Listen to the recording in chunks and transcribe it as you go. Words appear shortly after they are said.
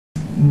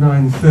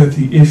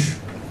9:30-ish,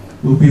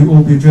 we'll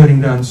all be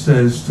adjourning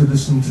downstairs to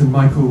listen to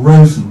Michael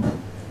Rosen,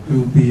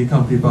 who will be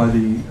accompanied by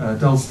the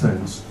Dulce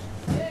Tones,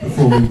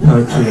 performing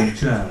poetry and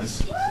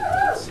jazz,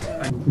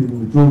 including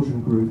the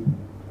Georgian group,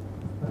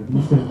 the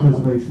East End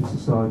Preservation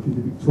Society,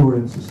 the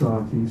Victorian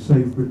Society,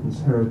 Save Britain's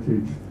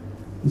Heritage,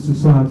 the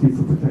Society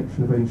for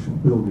Protection of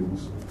Ancient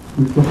Buildings.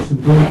 We've got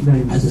some great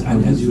names.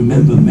 As you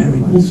remember, Mary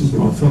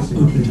Wollstonecraft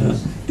opened her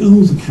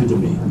Girls'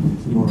 Academy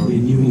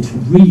in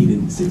Newington Green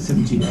in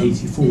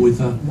 1784 with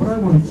her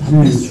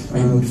best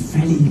friend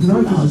Fanny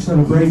Blood,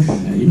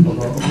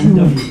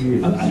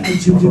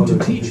 and to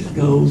teach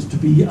girls to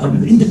be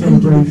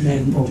independent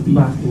men, to be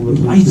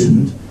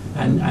enlightened,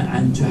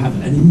 and to have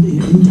an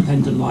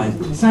independent life.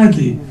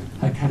 Sadly,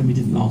 her academy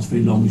didn't last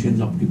very long. She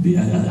ended up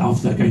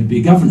after that going to be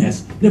a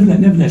governess.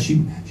 Nevertheless,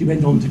 she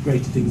went on to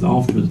greater things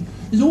afterwards.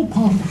 It's all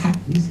part of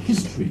Hackney's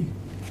history,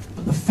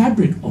 but the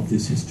fabric of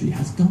this history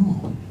has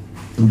gone.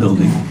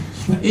 Building.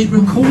 It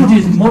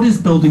recorded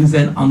modest buildings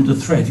then under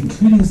threat,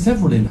 including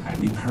several in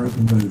Hackney,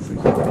 Paragon Road, for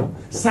example.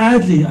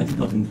 Sadly, I did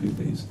not include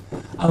these.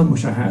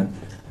 Wish I had.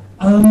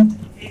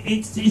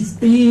 It's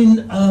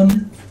been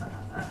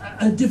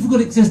a difficult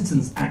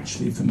existence,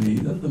 actually, for me,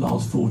 the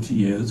last 40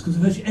 years, because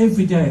virtually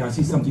every day I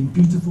see something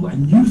beautiful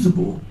and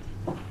usable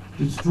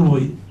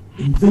destroyed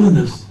in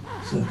villainous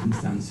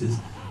circumstances.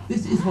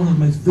 This is one of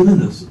the most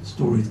villainous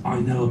stories I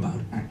know about,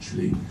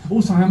 actually.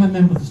 Also, I am a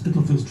member of the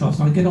Spitalfields Trust,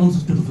 and I'll get on to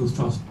Spitalfields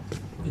Trust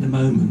in a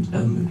moment.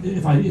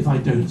 If I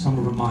don't,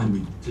 someone will remind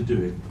me to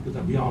do it,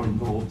 because we are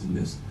involved in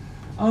this.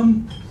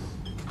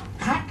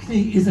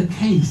 Hackney is a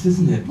case,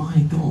 isn't it? My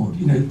God,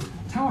 you know,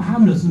 Tower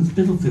Hamlets and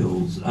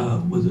Spitalfields is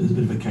a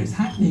bit of a case.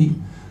 Hackney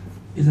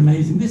is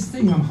amazing. This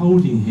thing I'm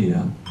holding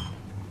here,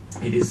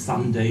 it is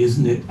Sunday,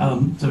 isn't it?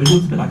 So it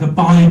looks a bit like a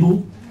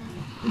Bible.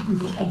 This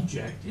is an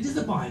object. It is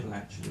a Bible,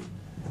 actually.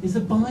 It's a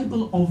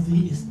Bible of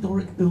the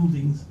historic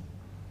buildings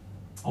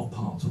of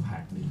parts of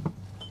Hackney.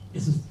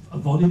 It's a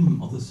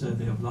volume of the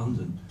Survey of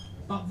London.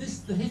 But the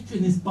history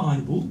in this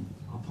Bible,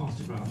 I'll pass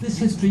it around, this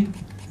history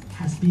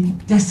has been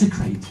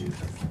desecrated.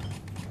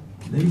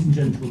 Ladies and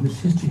gentlemen, this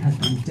history has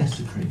been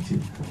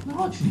desecrated,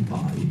 largely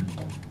by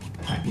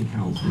Hackney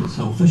Council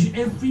itself. So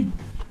every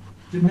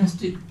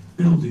domestic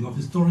building of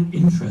historic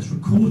interest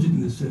recorded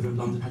in the Survey of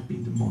London has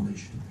been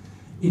demolished.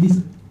 It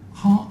is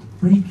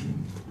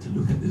heartbreaking to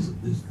look at this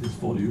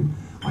volume.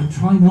 I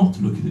try not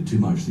to look at it too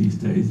much these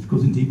days,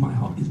 because indeed my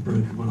heart is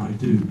broken when I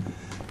do.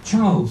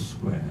 Charles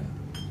Square,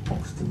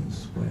 Hoxton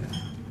Square,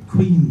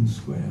 Queen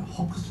Square,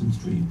 Hoxton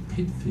Street,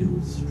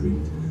 Pitfield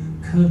Street,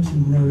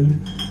 Curtin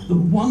Road, the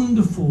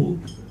wonderful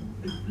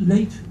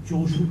late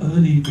Georgian,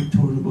 early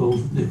Victorian world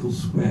of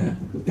Nichols Square,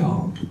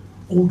 gone,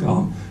 all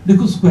gone.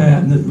 Nichols Square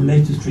and the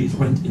related streets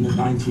went in the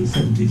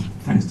 1970s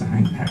thanks to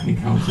Hackney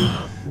Council.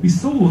 We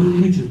saw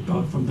images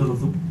from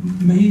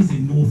the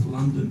amazing North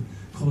London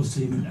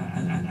Coliseum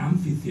and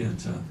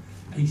Amphitheatre,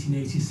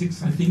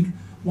 1886, I think,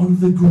 one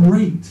of the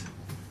great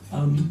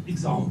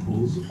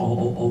examples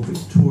of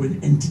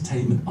Victorian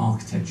entertainment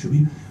architecture.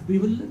 We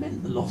will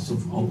lament the loss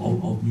of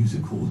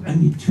music halls.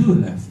 Only two are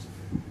left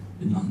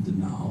in London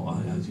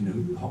now, as you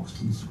know,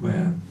 Hoxton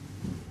Square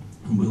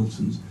and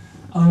Wilton's.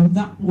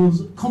 That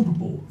was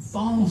comparable,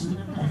 vast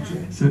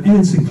objects. So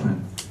Ian Sinclair.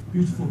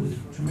 Beautiful,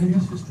 with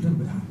tremendous history.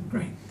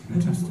 Great,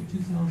 fantastic.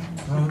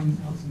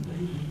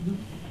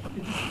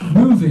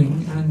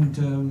 Moving and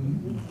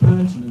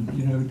pertinent,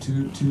 you know,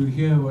 to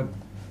hear what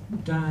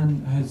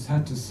Dan has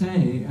had to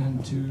say,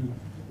 and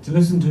to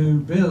listen to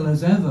Bill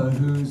as ever,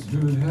 who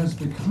has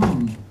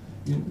become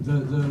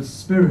the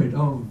spirit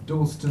of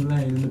Dalston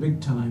Lane in the big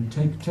time,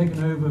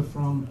 taken over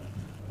from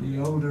the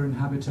older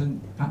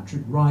inhabitant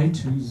Patrick Wright,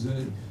 whose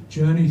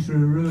journey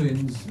through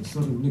ruins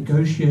sort of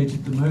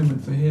negotiated the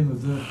moment for him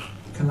of the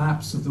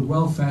collapse of the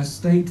welfare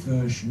state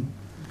version.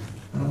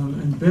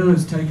 And Bill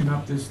has taken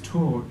up this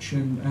torch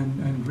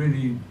and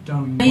really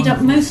done... Made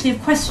up mostly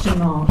of question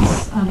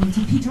marks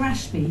to Peter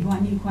Ashby, who I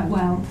knew quite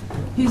well,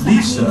 who's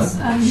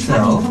Hackney's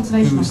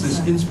conservation officer.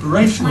 This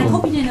inspirational... And I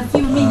copied in a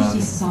few amenity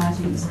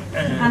societies,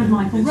 and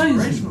Michael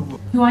Rosen,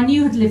 who I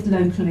knew had lived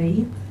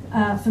locally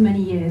for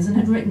many years and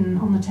had written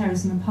on the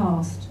terrace in the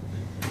past.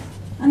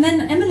 And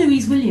then Emma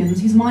Louise Williams,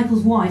 who's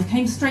Michael's wife,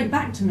 came straight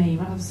back to me.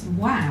 I was,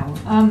 wow,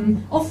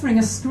 offering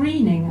a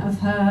screening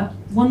of her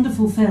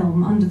wonderful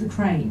film, Under the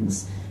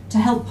Cranes, to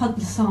help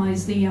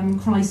publicise the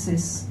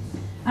crisis.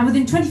 And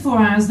within 24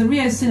 hours, the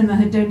Rio Cinema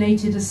had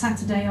donated a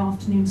Saturday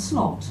afternoon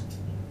slot.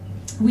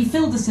 We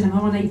filled the cinema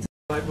on 8th.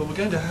 Right, well, we're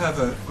going to have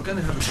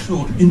a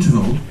short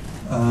interval,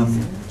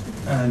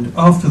 and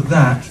after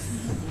that,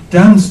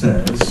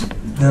 downstairs,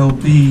 there'll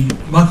be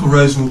Michael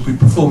Rosen will be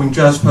performing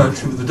jazz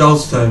poetry with the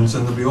Dulce Tones,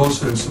 and there'll be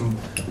also some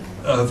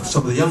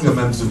of the younger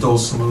members of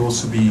Dalston will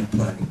also be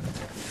playing.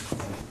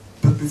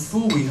 But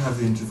before we have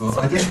the interval,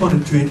 I just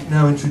wanted to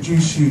now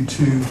introduce you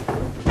to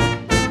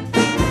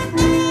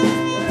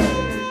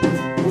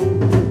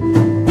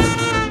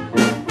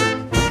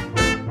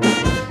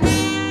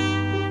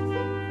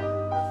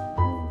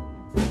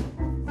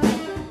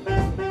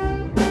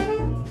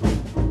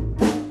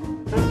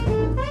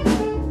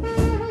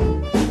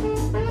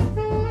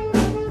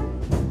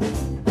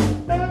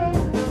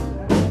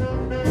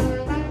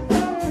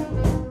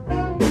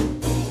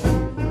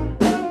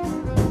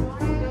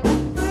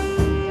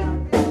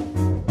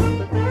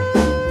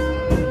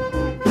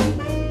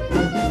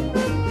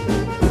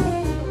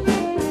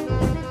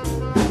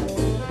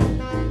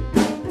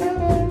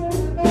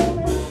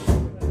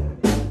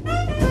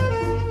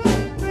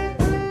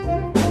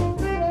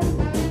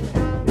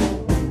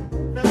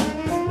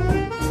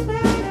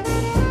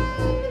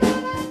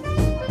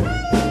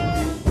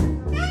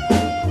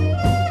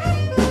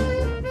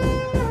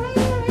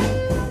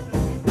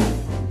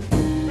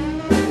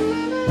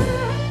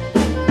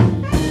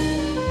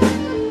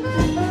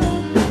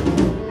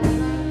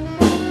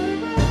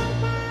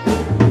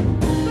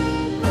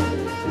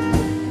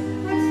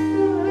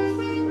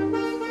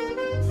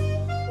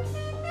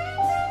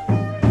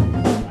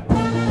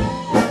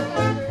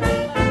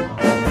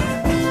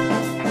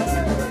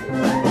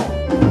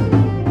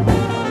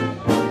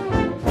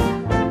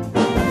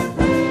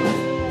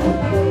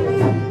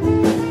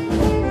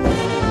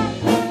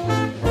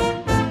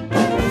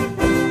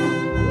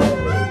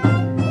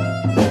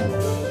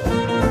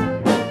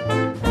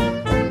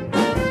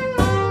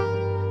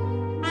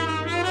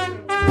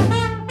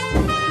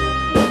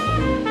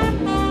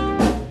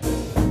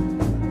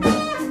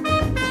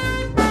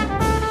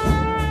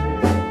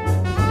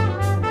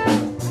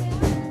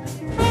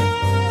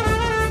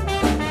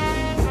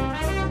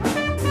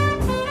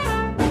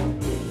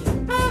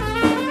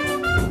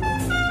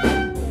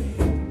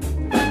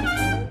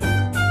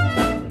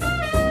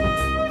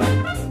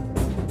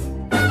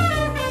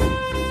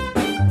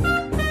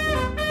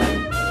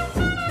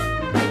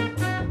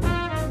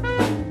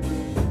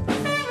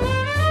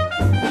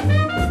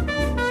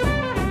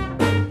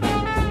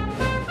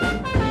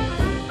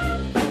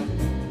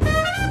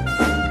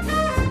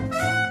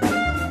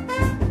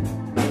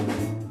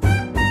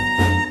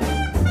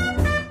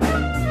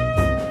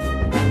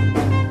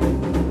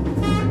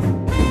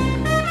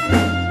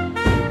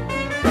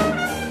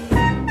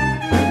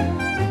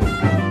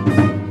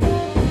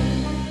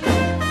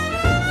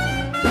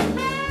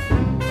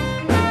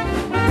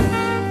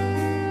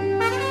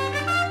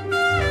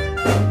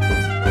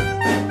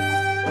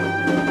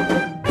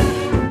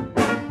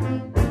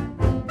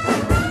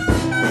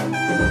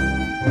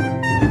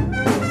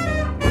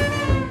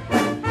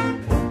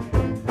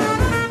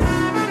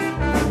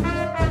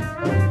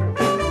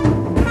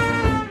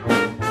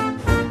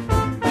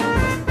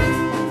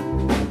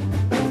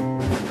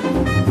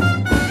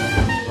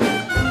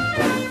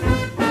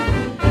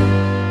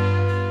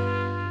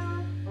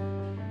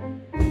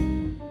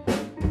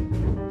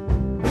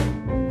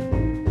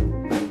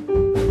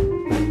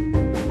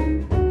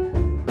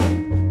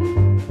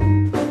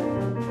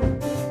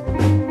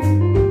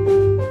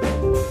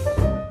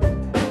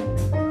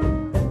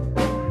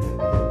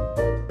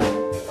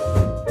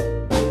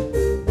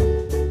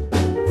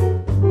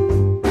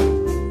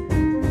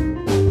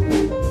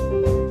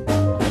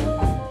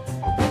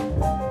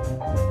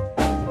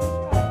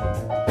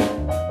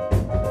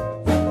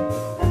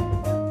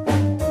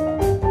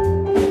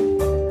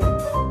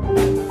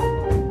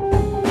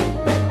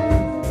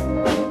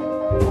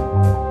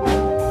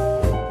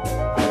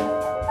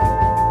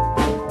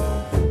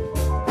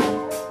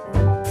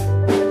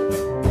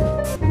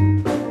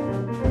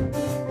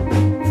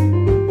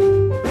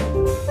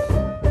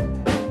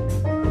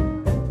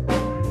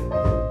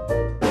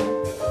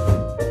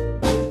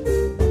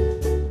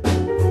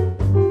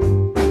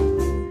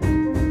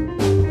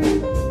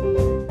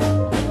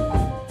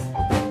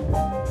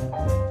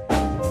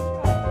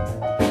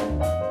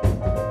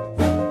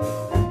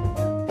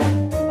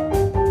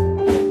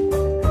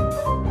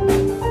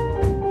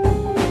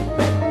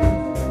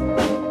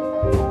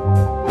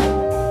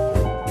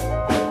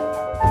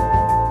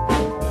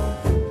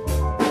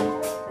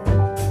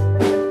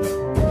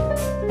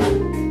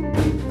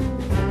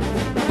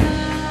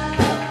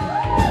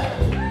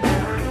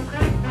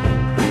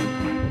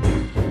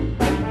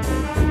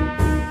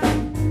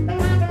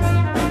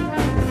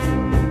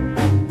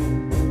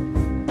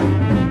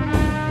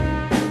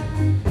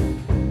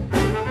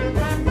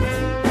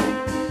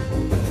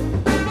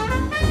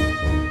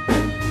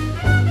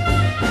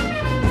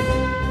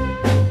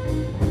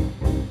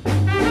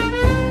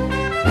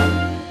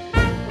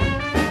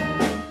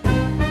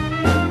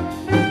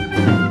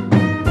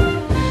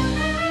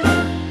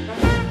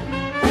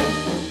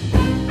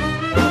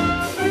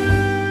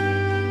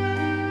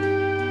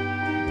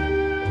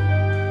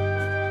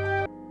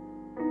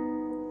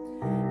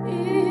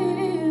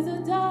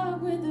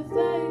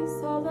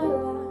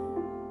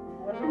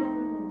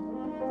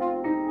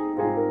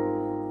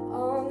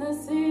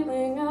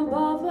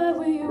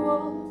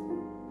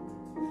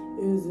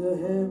is a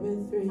head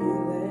with 3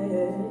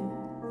 legs.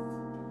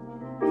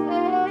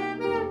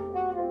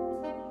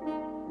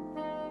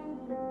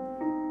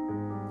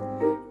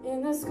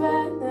 In the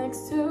square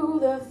next to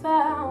the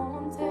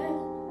fountain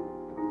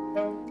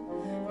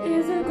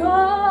is a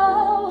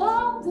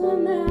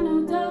golden man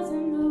who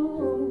doesn't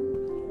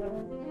move.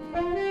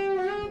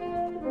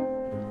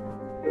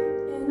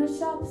 In a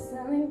shop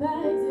selling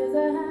bags is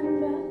a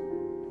handbag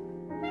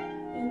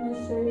in the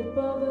shape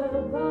of a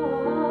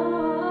butterfly.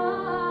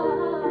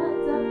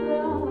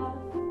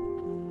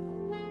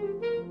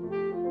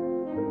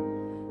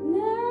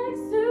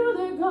 Next to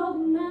the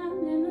golden man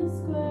in the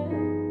square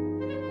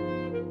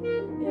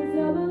is a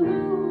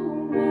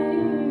balloon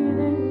made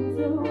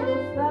into a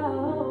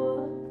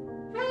flower.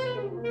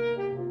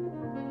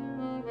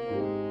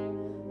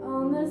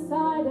 On the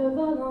side of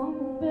a long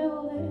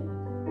building,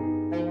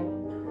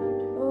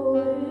 oh,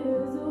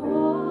 is a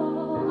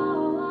wall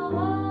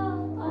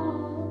of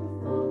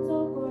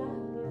photographs,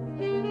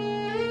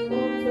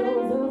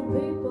 photos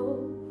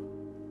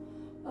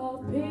of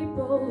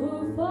people who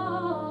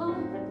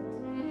fought,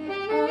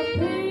 of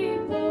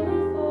people who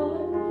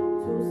fought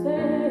to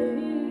save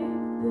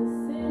the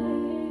city.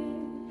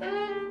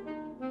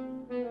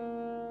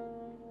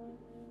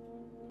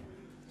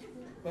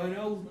 By an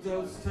old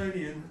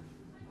Dalstonian,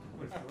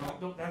 well,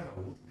 not that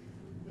old,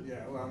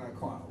 Yeah, well, no,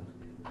 quite old.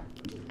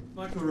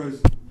 Michael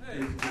Rosen.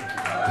 Thank you.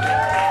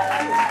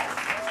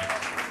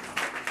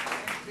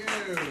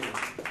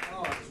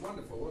 Oh, it was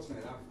wonderful, wasn't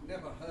it? I've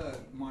never heard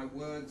my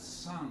words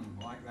sung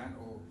like that,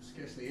 or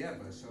scarcely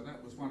ever, so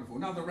that was wonderful.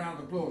 Another round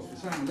of applause for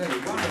Sam Lee.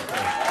 Wonderful.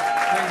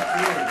 Thank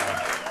you.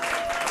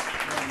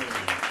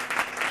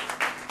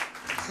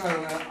 So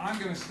I'm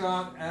going to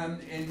start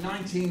in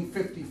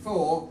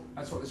 1954.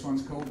 That's what this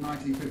one's called,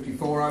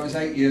 1954. I was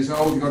 8 years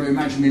old. You've got to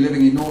imagine me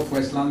living in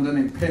northwest London,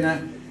 in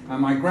Pinner.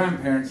 And my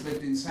grandparents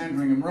lived in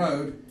Sandringham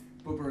Road,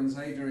 Bubba and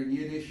Zeta in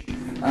Yiddish.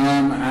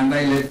 And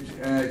they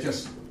lived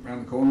just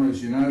around the corner,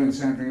 as you know, in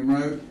Sandringham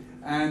Road.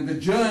 And the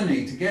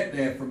journey to get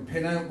there from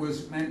Pinner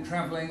meant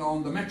travelling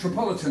on the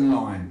Metropolitan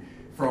line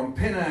from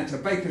Pinner to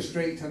Baker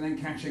Street and then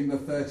catching the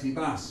 30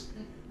 bus.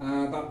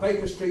 But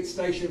Baker Street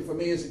Station for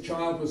me as a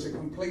child was a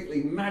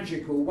completely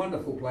magical,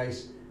 wonderful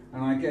place,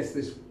 and I guess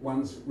this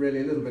one's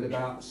really a little bit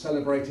about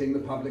celebrating the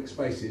public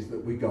spaces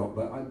that we got,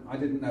 but I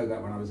didn't know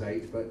that when I was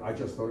 8, but I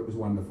just thought it was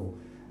wonderful.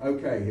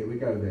 Okay, here we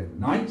go then.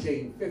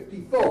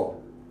 1954.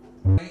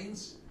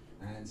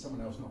 And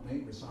someone else, not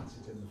me, recites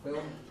it in the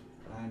film,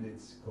 and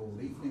it's called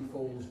Evening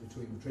Falls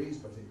Between the Trees,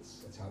 but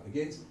that's how it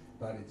begins,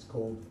 but it's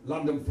called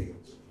London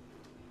Fields.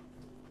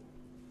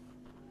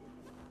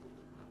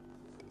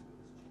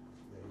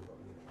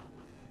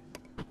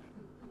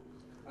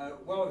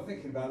 While we're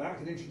thinking about that, I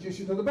can introduce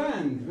you to the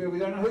band. We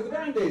don't know who the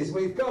band is.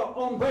 We've got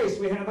on bass,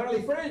 we have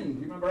Ali Friend.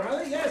 You remember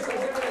Ali? Yes,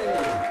 that's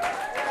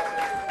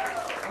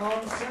Ali.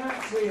 On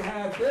sax, we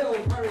have Bill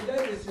Parry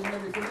Davis, who may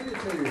be familiar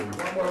to you,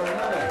 one way or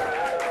another.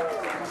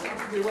 He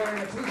seems to be wearing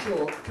a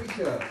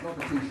t-shirt, not a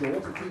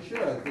t-shirt, a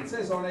t-shirt. It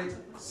says on it,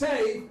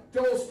 "Save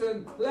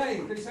Dalston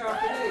Lane." Can you say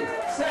after me?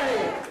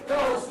 Save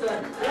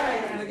Dalston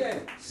Lane. And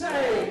again,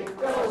 save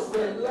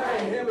Dalston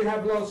Lane. Here we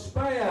have Los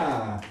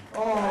Speyer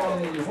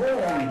on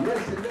horn,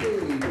 yes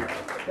indeed.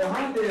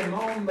 Behind him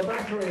on the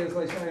battery, as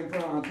they say in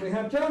France, we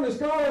have Jonas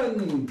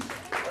Golland.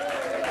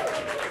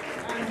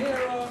 And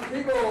here on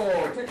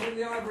keyboard, tickling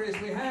the ivories,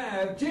 we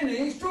have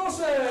Ginny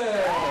Strawson.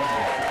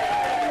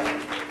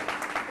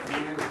 My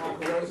name is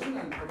Michael Rosen,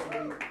 and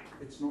probably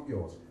it's not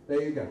yours.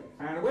 There you go.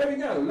 And away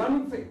we go,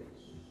 London Fields.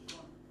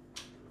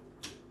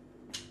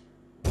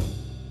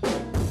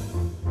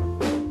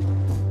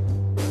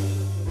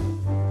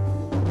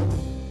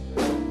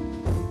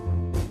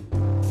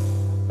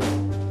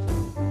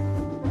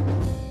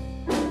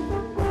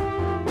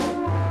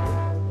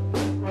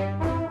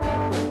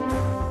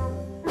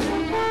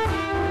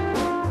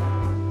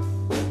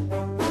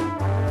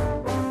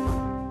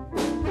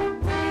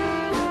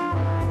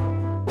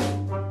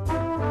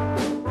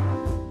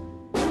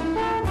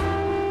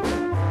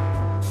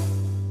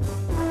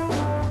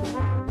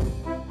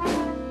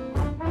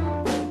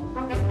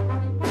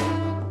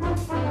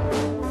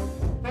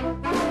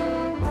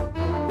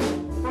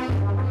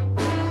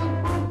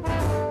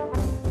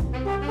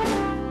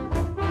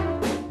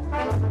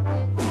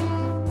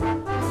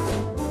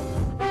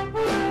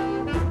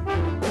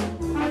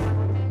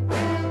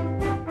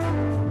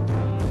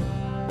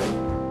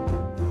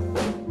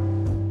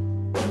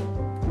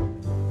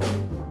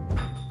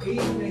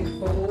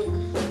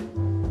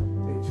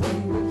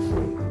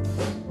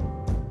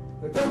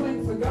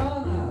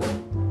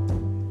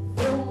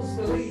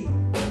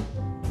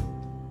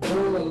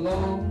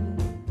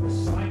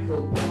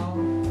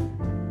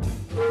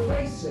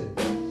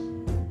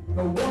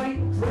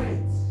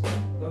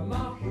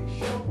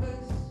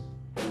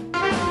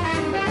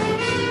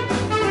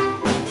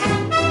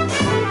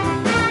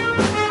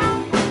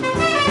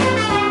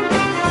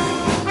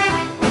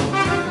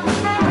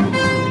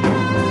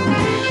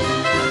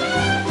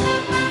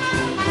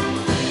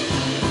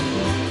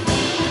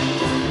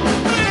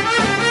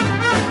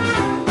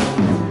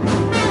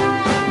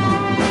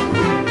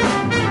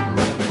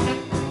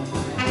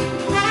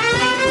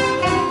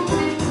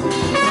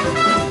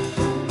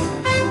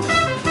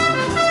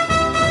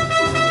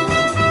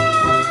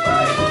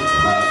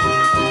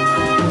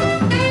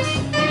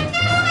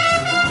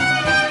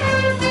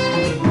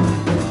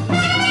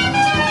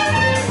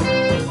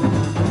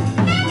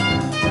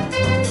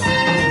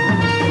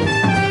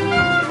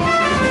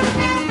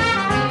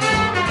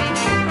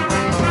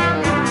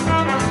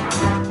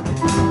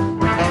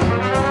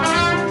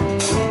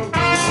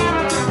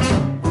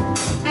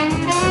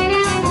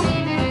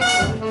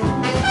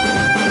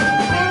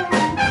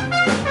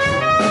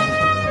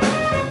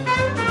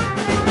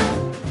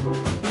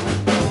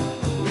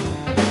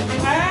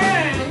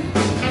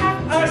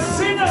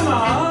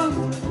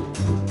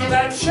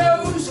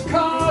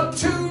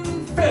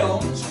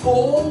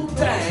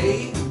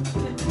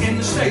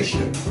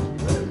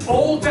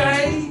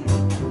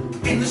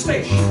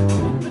 station.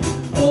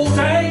 All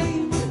day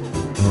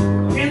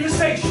in the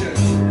station.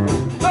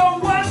 The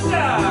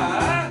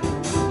wonder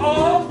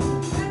of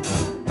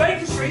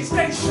Baker Street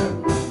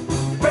Station.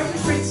 Baker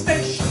Street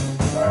Station.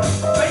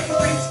 Baker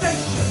Street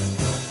Station.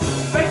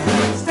 Baker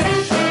Street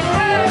Station.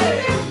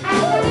 Hey!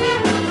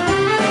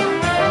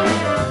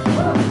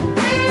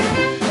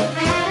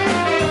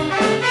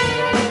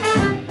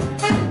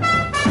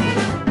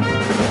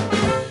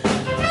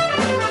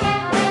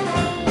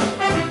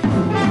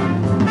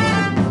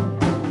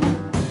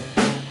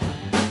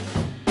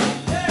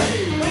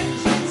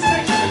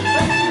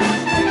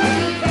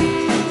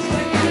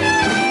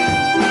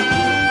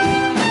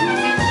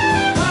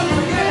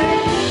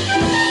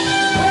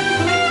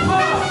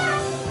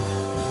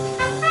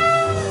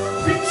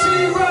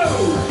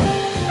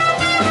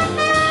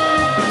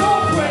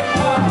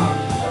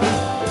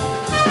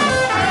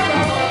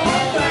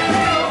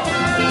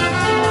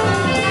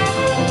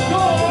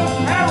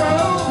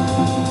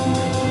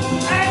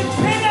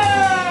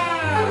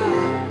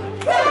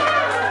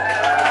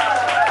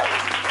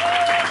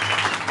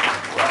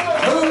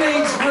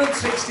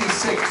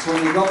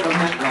 When we got the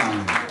Met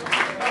line.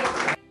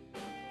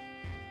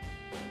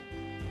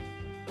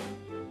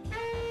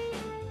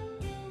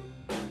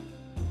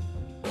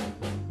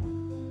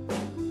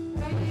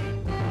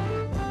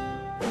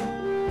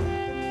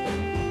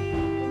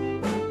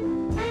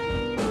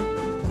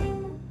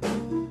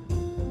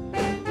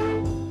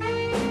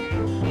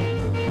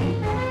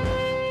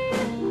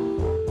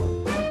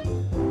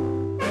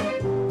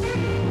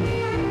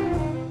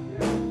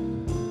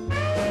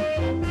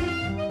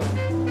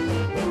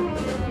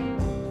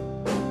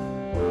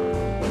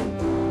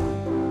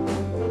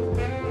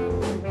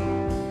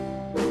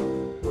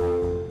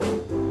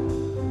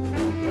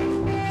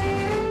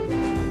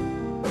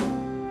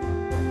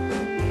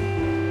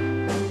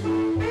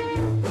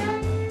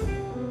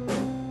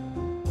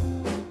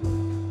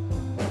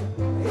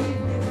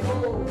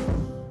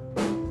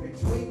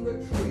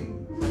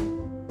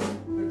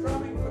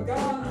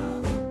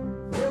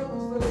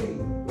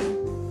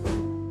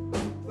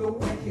 The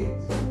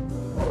wicked